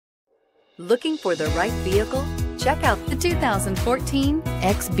Looking for the right vehicle? Check out the 2014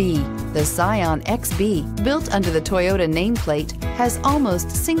 XB. The Scion Xb, built under the Toyota nameplate, has almost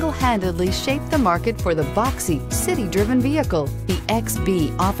single-handedly shaped the market for the boxy, city-driven vehicle. The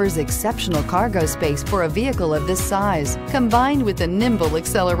XB offers exceptional cargo space for a vehicle of this size. Combined with the nimble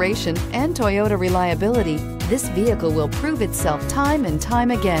acceleration and Toyota reliability, this vehicle will prove itself time and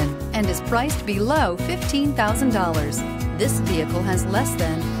time again and is priced below $15,000. This vehicle has less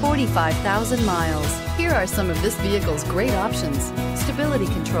than 45,000 miles. Here are some of this vehicle's great options: stability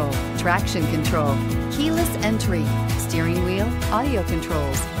control, traction control, keyless entry, steering wheel audio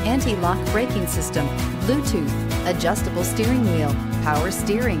controls, anti-lock braking system, Bluetooth, adjustable steering wheel, power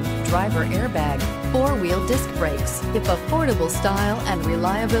steering, driver airbag, four-wheel disc brakes. If affordable style and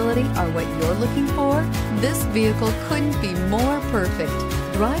reliability are what you're looking for, this vehicle couldn't be more perfect.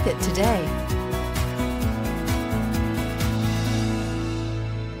 Drive it today.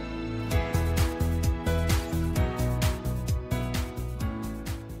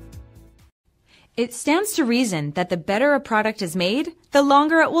 It stands to reason that the better a product is made, the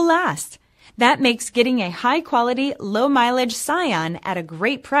longer it will last. That makes getting a high-quality, low-mileage Scion at a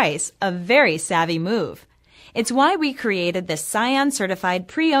great price a very savvy move. It's why we created the Scion Certified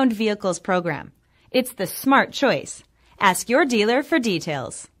Pre-Owned Vehicles program. It's the smart choice. Ask your dealer for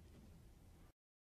details.